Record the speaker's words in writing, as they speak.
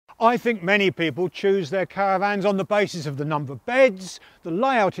I think many people choose their caravans on the basis of the number of beds, the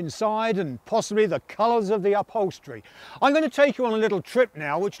layout inside and possibly the colours of the upholstery. I'm going to take you on a little trip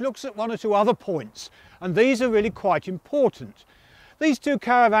now which looks at one or two other points, and these are really quite important. These two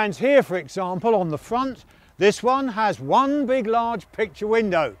caravans here, for example, on the front, this one has one big large picture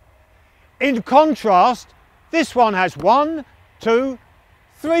window. In contrast, this one has 1, 2,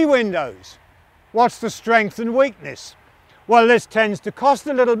 3 windows. What's the strength and weakness? Well, this tends to cost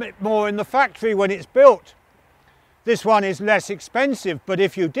a little bit more in the factory when it's built. This one is less expensive, but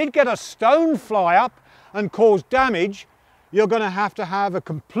if you did get a stone fly up and cause damage, you're going to have a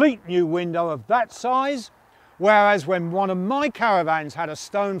complete new window of that size. Whereas when one of my caravans had a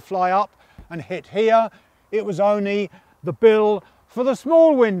stone fly up and hit here, it was only the bill for the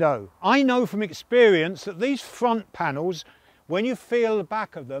small window. I know from experience that these front panels, when you feel the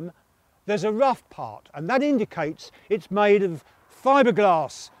back of them, there's a rough part, and that indicates it's made of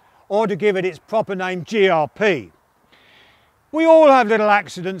fiberglass, or to give it its proper name, GRP. We all have little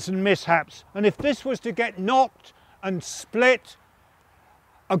accidents and mishaps, and if this was to get knocked and split,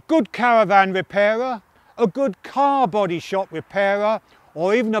 a good caravan repairer, a good car body shop repairer,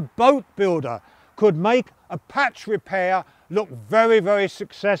 or even a boat builder could make a patch repair look very, very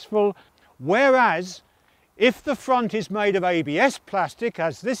successful. Whereas if the front is made of ABS plastic,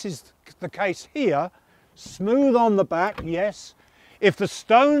 as this is the case here, smooth on the back, yes. If the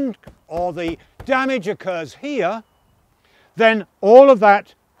stone or the damage occurs here, then all of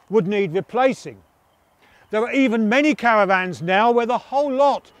that would need replacing. There are even many caravans now where the whole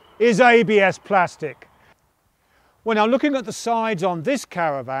lot is ABS plastic. Well, now looking at the sides on this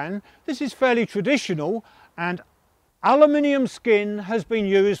caravan, this is fairly traditional, and aluminium skin has been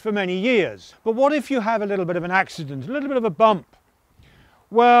used for many years. But what if you have a little bit of an accident, a little bit of a bump?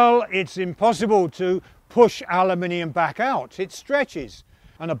 Well, it's impossible to push aluminium back out. It stretches.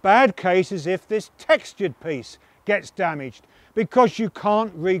 And a bad case is if this textured piece gets damaged, because you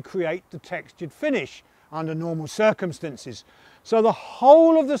can't recreate the textured finish under normal circumstances. So the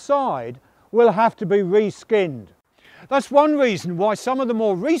whole of the side will have to be re-skinned. That's one reason why some of the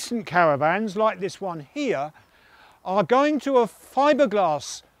more recent caravans, like this one here, are going to a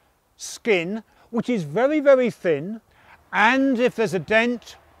fiberglass skin which is very, very thin, and if there's a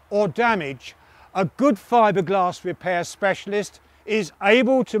dent or damage, a good fiberglass repair specialist is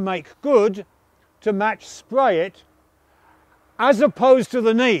able to make good to match spray it, as opposed to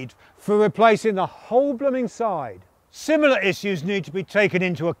the need for replacing the whole blooming side. Similar issues need to be taken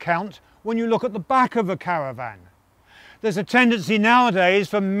into account when you look at the back of a caravan. There's a tendency nowadays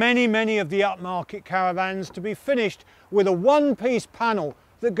for many of the upmarket caravans to be finished with a one-piece panel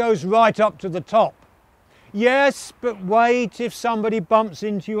that goes right up to the top. Yes, but wait, if somebody bumps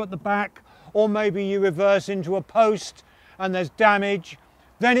into you at the back, or maybe you reverse into a post and there's damage,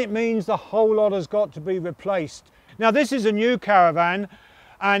 then it means the whole lot has got to be replaced. Now this is a new caravan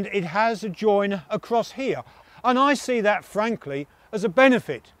and it has a join across here, and I see that frankly as a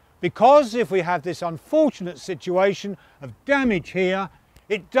benefit, because if we have this unfortunate situation of damage here,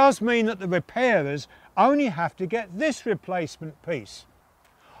 it does mean that the repairers only have to get this replacement piece.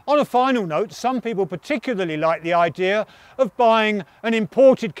 On a final note, some people particularly like the idea of buying an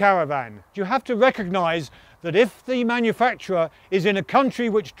imported caravan. You have to recognise that if the manufacturer is in a country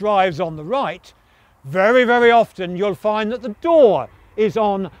which drives on the right, very often you'll find that the door is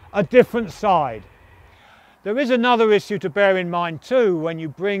on a different side. There is another issue to bear in mind too. When you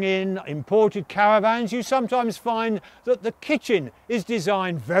bring in imported caravans, you sometimes find that the kitchen is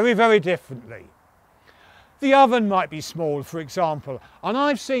designed very differently. The oven might be small, for example, and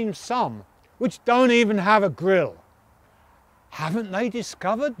I've seen some which don't even have a grill. Haven't they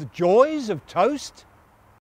discovered the joys of toast?